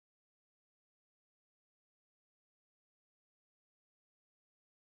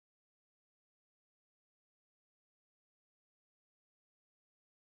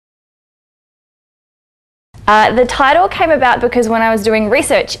The title came about because when I was doing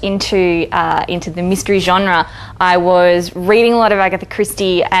research into the mystery genre, I was reading a lot of Agatha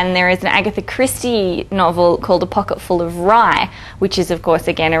Christie, and there is an Agatha Christie novel called A Pocketful of Rye, which is, of course,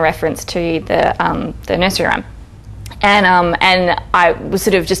 again a reference to the nursery rhyme. And I was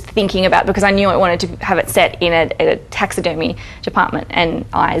sort of just thinking about, because I knew I wanted to have it set in a taxidermy department, and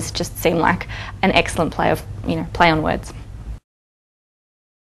eyes just seemed like an excellent play on words.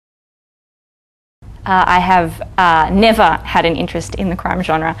 I have never had an interest in the crime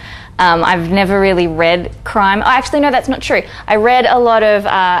genre. I've never really read crime. Oh, actually, no, that's not true. I read a lot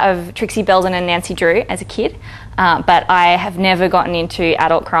of Trixie Belden and Nancy Drew as a kid, but I have never gotten into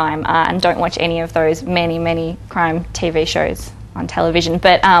adult crime and don't watch any of those many crime TV shows on television,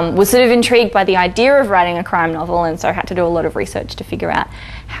 but was sort of intrigued by the idea of writing a crime novel, and so I had to do a lot of research to figure out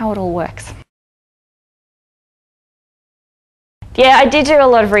how it all works. Yeah, I did do a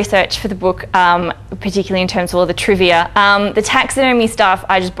lot of research for the book, particularly in terms of all the trivia. The taxidermy stuff,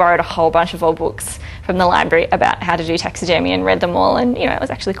 I just borrowed a whole bunch of old books from the library about how to do taxidermy and read them all, and it was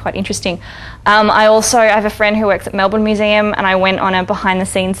actually quite interesting. I have a friend who works at Melbourne Museum, and I went on a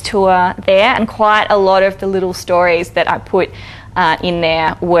behind-the-scenes tour there, and quite a lot of the little stories that I put in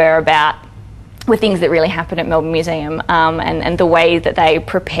there were things that really happen at Melbourne Museum, and the way that they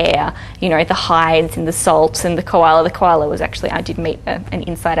prepare, the hides and the salts and the koala. The koala was actually, I did meet an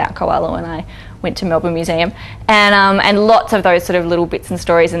inside-out koala when I went to Melbourne Museum, and lots of those sort of little bits and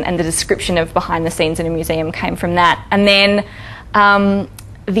stories and the description of behind the scenes in a museum came from that. And then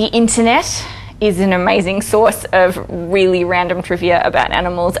the internet is an amazing source of really random trivia about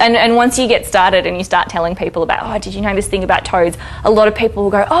animals. And once you get started and you start telling people about, oh, did you know this thing about toads? A lot of people will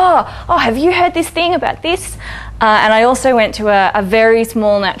go, oh, have you heard this thing about this? And I also went to a very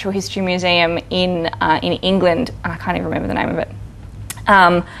small natural history museum in England, and I can't even remember the name of it.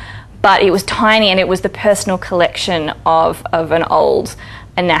 But it was tiny, and it was the personal collection of an old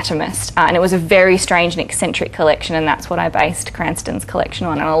anatomist, and it was a very strange and eccentric collection, and that's what I based Cranston's collection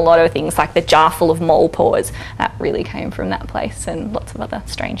on, and a lot of things like the jar full of mole paws, that really came from that place, and lots of other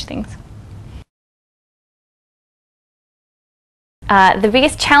strange things. The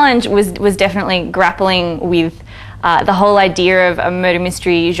biggest challenge was definitely grappling with the whole idea of a murder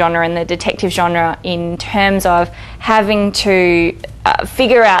mystery genre and the detective genre, in terms of having to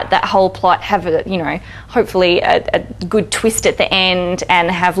figure out that whole plot, have hopefully a good twist at the end,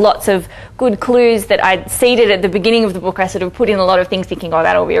 and have lots of good clues that I'd seeded at the beginning of the book. I sort of put in a lot of things thinking, oh,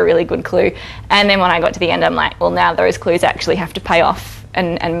 that'll be a really good clue, and then when I got to the end, I'm like, well, now those clues actually have to pay off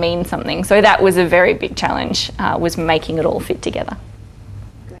and mean something. So that was a very big challenge, was making it all fit together.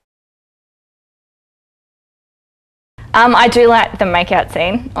 I do like the makeout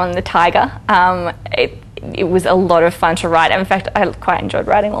scene on the tiger. It was a lot of fun to write. In fact, I quite enjoyed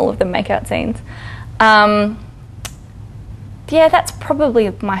writing all of the makeout scenes. Yeah, that's probably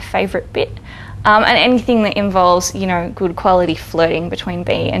my favourite bit. And anything that involves, good quality flirting between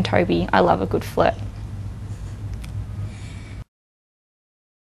Bea and Toby. I love a good flirt.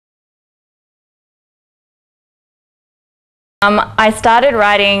 I started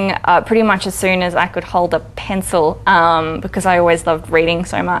writing pretty much as soon as I could hold a pencil, because I always loved reading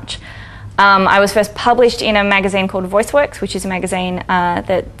so much. I was first published in a magazine called Voiceworks, which is a magazine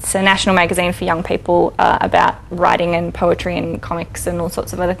that's a national magazine for young people about writing and poetry and comics and all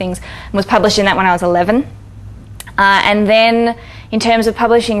sorts of other things, and was published in that when I was 11. And then in terms of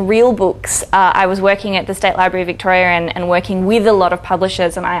publishing real books, I was working at the State Library of Victoria and working with a lot of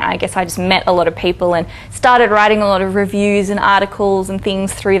publishers, and I guess I just met a lot of people and started writing a lot of reviews and articles and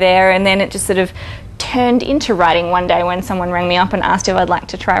things through there, and then it just sort of turned into writing one day when someone rang me up and asked if I'd like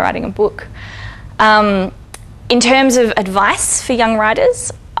to try writing a book. In terms of advice for young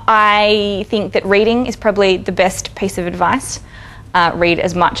writers, I think that reading is probably the best piece of advice. Read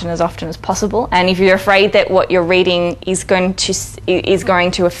as much and as often as possible, and if you're afraid that what you're reading is going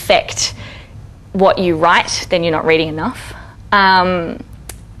to affect what you write, then you're not reading enough. Other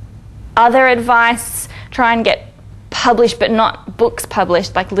advice, try and get published, but not books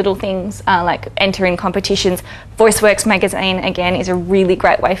published, like little things, like enter in competitions. Voiceworks magazine, again, is a really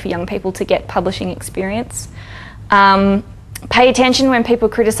great way for young people to get publishing experience. Pay attention when people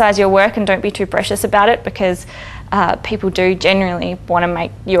criticise your work, and don't be too precious about it, because people do generally want to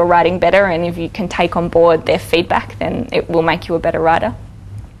make your writing better, and if you can take on board their feedback, then it will make you a better writer.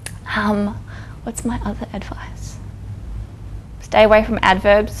 What's my other advice? Stay away from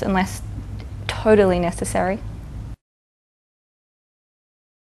adverbs unless totally necessary.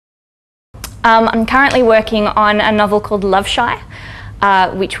 I'm currently working on a novel called Love Shy,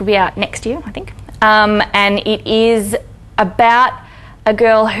 which will be out next year, I think. And it is about a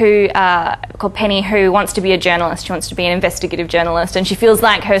girl who called Penny, who wants to be a journalist. She wants to be an investigative journalist, and she feels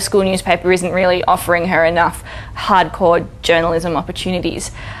like her school newspaper isn't really offering her enough hardcore journalism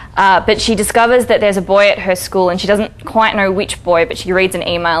opportunities. But she discovers that there's a boy at her school, and she doesn't quite know which boy, but she reads an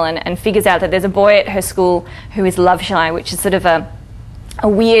email and figures out that there's a boy at her school who is love shy, which is sort of a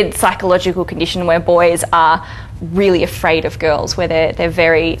weird psychological condition where boys are really afraid of girls, where they're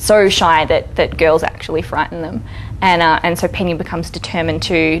very so shy that girls actually frighten them. And so Penny becomes determined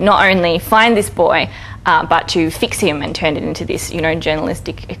to not only find this boy, but to fix him and turn it into this,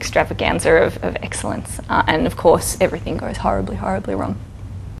 journalistic extravaganza of excellence. And of course, everything goes horribly, horribly wrong.